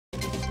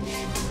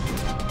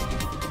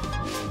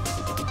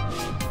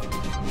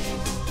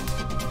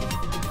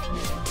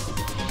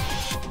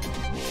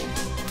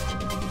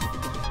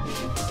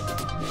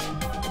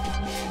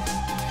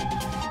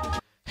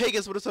Hey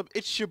guys, what is up?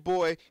 It's your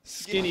boy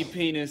Skinny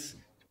penis.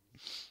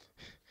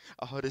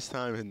 All this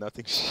time and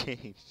nothing's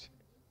changed.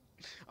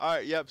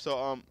 Alright, yep,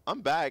 so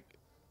I'm back.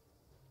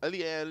 At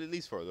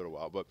least for a little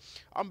while, but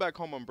I'm back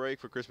home on break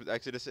for Christmas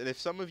Exodus, and if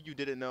some of you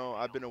didn't know,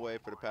 I've been away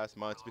for the past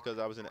months because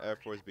I was in the Air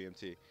Force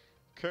BMT.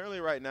 Currently,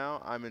 right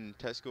now, I'm in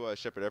test school at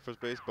Shepherd Air Force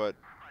Base, but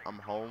I'm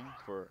home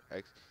for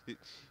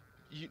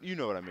you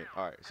know what I mean.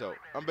 Alright, so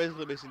I'm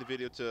basically making the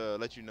video to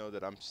let you know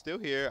that I'm still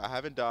here. I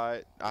haven't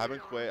died. I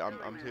haven't quit.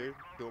 I'm here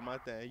doing my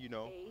thing, you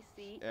know.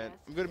 And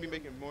I'm going to be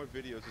making more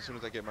videos as soon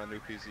as I get my new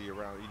PC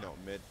around,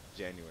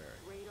 mid-January.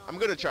 I'm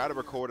going to try to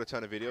record a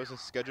ton of videos and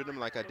schedule them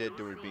like I did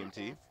during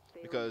BMT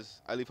because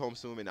I leave home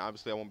soon and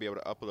obviously I won't be able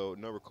to upload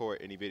nor record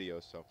any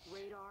videos. So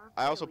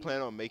I also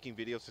plan on making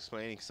videos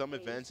explaining some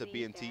events of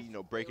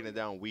BMT, breaking it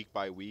down week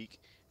by week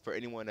for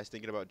anyone that's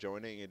thinking about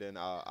joining, and then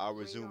I'll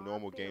resume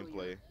normal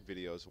gameplay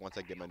videos once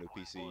I get my new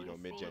PC,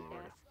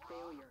 mid-January.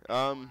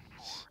 Um,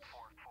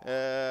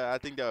 I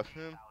think that.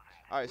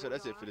 Alright, so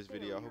that's it for this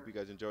video. I hope you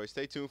guys enjoy.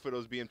 Stay tuned for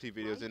those BMT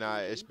videos, and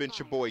it's been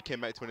your boy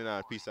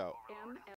KimMac29. Peace out.